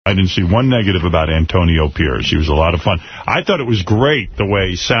I didn't see one negative about Antonio Pierce. He was a lot of fun. I thought it was great the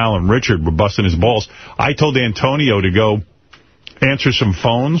way Sal and Richard were busting his balls. I told Antonio to go answer some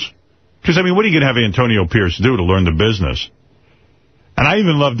phones. Because, I mean, what are you going to have Antonio Pierce do to learn the business? And I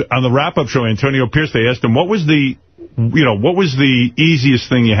even loved, on the wrap-up show, Antonio Pierce, they asked him, what was the easiest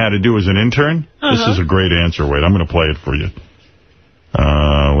thing you had to do as an intern? This is a great answer. Wait, I'm going to play it for you.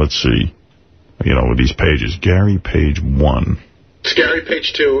 Let's see. With these pages. Gary, page 1. Gary,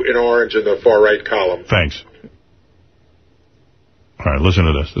 page 2 in orange in the far right column. Thanks. All right, listen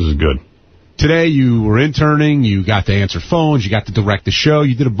to this. This is good. Today you were interning, you got to answer phones, you got to direct the show,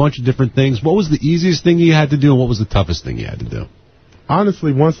 you did a bunch of different things. What was the easiest thing you had to do, and what was the toughest thing you had to do?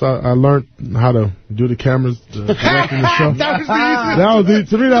 Honestly, once I learned how to do the cameras, directing the show. that was easy.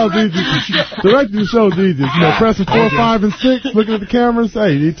 To me, that was easy. Directing the show is easy. Pressing 4, 5, and 6, looking at the cameras.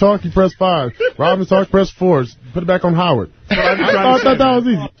 Hey, you talk, you press 5. Robin talk, press 4. Put it back on Howard. I thought that was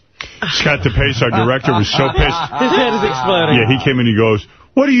easy. Scott DePace, our director, was so pissed. His head is exploding. Yeah, he came in and he goes,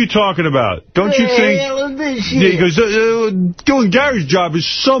 what are you talking about? Don't you think... Yeah, he goes, doing Gary's job is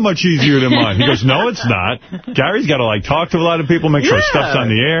so much easier than mine. He goes, no, it's not. Gary's got to, talk to a lot of people, make sure stuff's on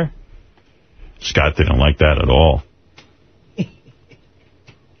the air. Scott didn't like that at all.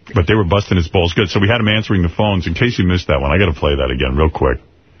 But they were busting his balls good, so we had him answering the phones. In case you missed that one, I got to play that again real quick.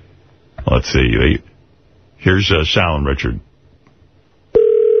 Let's see. Here's Sal and Richard.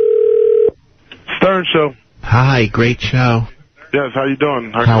 Stern Show. Hi, great show. Yes, how you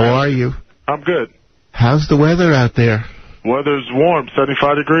doing? How are you? I'm good. How's the weather out there? Weather's warm,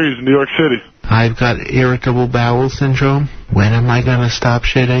 75 degrees in New York City. I've got irritable bowel syndrome. When am I going to stop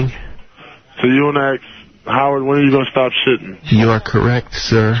shitting? So you want to ask Howard, when are you going to stop shitting? You are correct,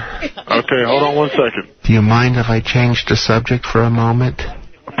 sir. Okay, hold on 1 second. Do you mind if I change the subject for a moment?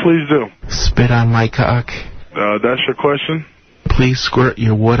 Please do. Spit on my cock. That's your question? Please squirt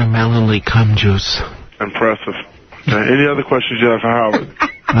your watermelon-y cum juice. Impressive. Any other questions you have for Howard?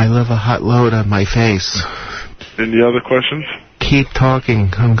 I love a hot load on my face. Any other questions? Keep talking.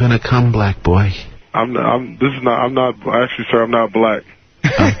 I'm gonna come, black boy. I'm not, actually, sir, I'm not black.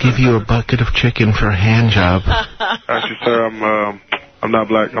 I'll give you a bucket of chicken for a hand job. Actually, sir, I'm not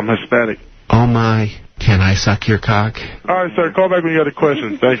black. I'm Hispanic. Oh, my. Can I suck your cock? All right, sir, call back when you got a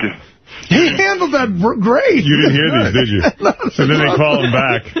question. Thank you. He handled that great. You didn't hear these, did you? No, and then they call him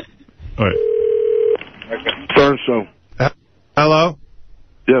back. All right. Stern Show. Hello?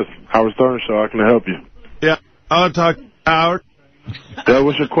 Yes, Howard Stern Show. How can I help you? Yeah, I want to talk to Howard. Yeah,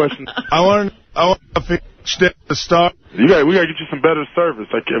 what's your question? I want to fix the star. We got to get you some better service.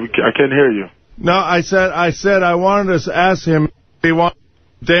 I can't hear you. No, I said I wanted to ask him if he wanted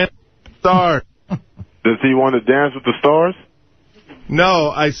to dance with the stars. Does he want to dance with the stars? No,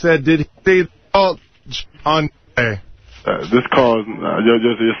 I said, did he see the call on there? This call,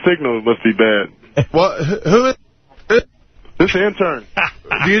 your signal must be bad. What? Who is this? This intern.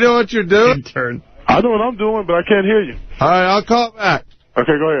 Do you know what you're doing? Intern. I know what I'm doing, but I can't hear you. All right, I'll call back.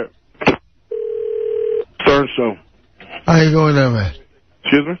 Okay, go ahead. Stern Show. How you going there, man?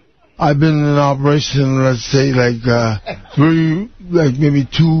 Excuse me? I've been in operation, let's say, maybe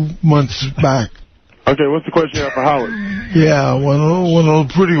 2 months back. Okay, what's the question you have for Howard? Yeah, one of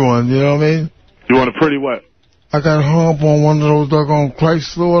those pretty ones, you know what I mean? You want a pretty what? I got hung up on one of those doggone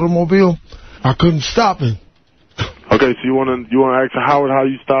Chrysler automobile. I couldn't stop it. Okay, so you want to ask Howard how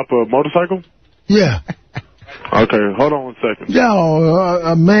you stop a motorcycle? Yeah. Okay, hold on 1 second.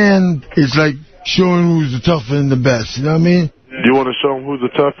 Yeah, a man is like showing who's the tough and the best, you know what I mean? You want to show him who's the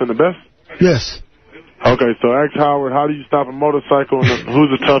tough and the best? Yes. Okay, so ask Howard, how do you stop a motorcycle and who's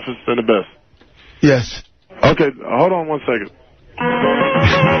the toughest and the best? Yes. Okay, hold on 1 second.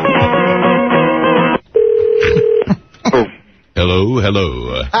 Oh. Hello.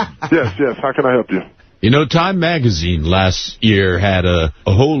 Yes, how can I help you? You know, Time Magazine last year had a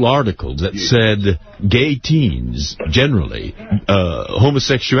whole article that said gay teens, generally,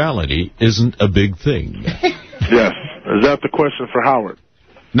 homosexuality isn't a big thing. Yes. Is that the question for Howard?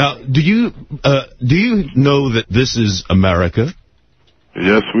 Now, do you know that this is America?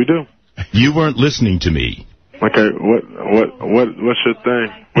 Yes, we do. You weren't listening to me. Okay, what's your thing?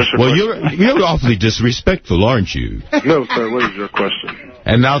 What's your question? You're awfully disrespectful, aren't you? No, sir, what is your question?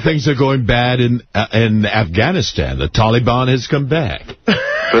 And now things are going bad in Afghanistan. The Taliban has come back.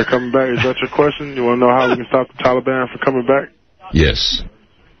 They're coming back. Is that your question? You want to know how we can stop the Taliban from coming back? Yes.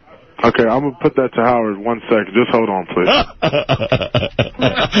 Okay, I'm going to put that to Howard 1 second. Just hold on, please.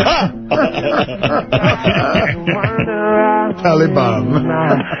 Taliban.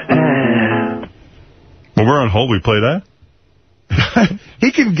 Well, we're on hold. We play that?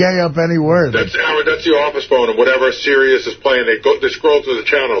 He can gay up any word. That's Howard. That's the office phone, and whatever Sirius is playing, they scroll through the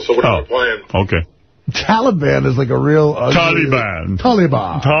channel. So whatever playing. Okay. Taliban is like a real Taliban.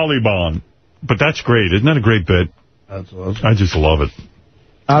 But that's great. Isn't that a great bit? That's awesome. I just love it.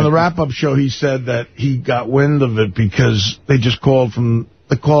 On the wrap-up show, he said that he got wind of it because they just called from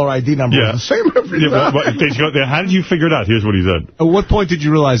the caller ID number. Yeah. The same every time. But how did you figure it out? Here's what he said. At what point did you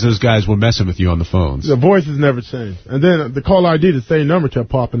realize those guys were messing with you on the phones? The voices never changed. And then the caller ID, the same number kept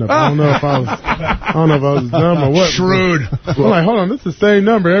popping up. I don't know if I was dumb or what. Shrewd. I'm like, hold on, this is the same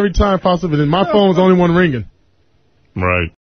number every time possible. And my phone was the only one ringing. Right.